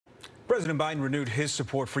President Biden renewed his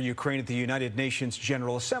support for Ukraine at the United Nations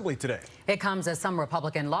General Assembly today. It comes as some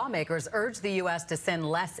Republican lawmakers urge the U.S. to send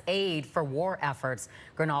less aid for war efforts.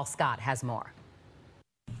 Gernal Scott has more.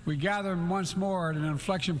 We gather once more at an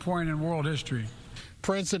inflection point in world history.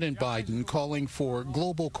 President Biden calling for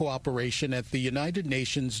global cooperation at the United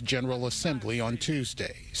Nations General Assembly on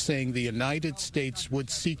Tuesday, saying the United States would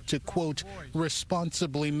seek to, quote,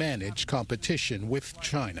 responsibly manage competition with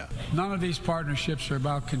China. None of these partnerships are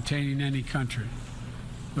about containing any country.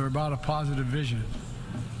 They're about a positive vision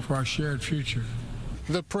for our shared future.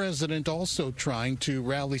 The president also trying to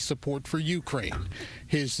rally support for Ukraine.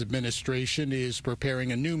 His administration is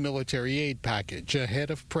preparing a new military aid package ahead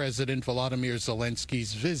of President Volodymyr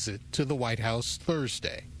Zelensky's visit to the White House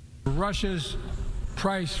Thursday. Russia's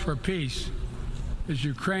price for peace is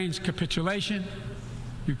Ukraine's capitulation,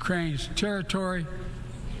 Ukraine's territory,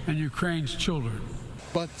 and Ukraine's children.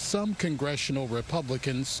 But some congressional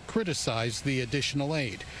Republicans criticize the additional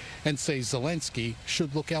aid and say Zelensky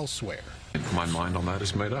should look elsewhere. My mind on that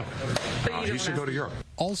is made up. He should go to Europe.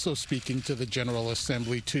 Also speaking to the General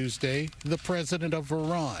Assembly Tuesday, the president of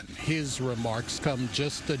Iran. His remarks come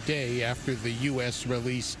just a day after the U.S.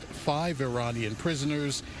 released 5 Iranian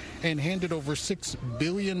prisoners and handed over $6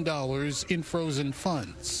 billion in frozen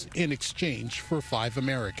funds in exchange for 5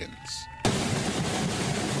 Americans.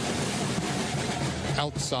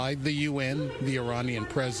 Outside the UN, the Iranian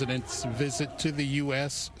president's visit to the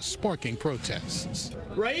U.S. sparking protests.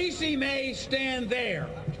 Raisi may stand there,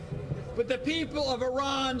 but the people of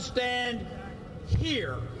Iran stand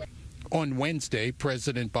here. On Wednesday,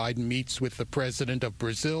 President Biden meets with the president of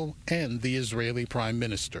Brazil and the Israeli prime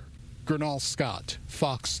minister. Gernal Scott,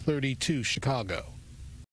 Fox 32, Chicago.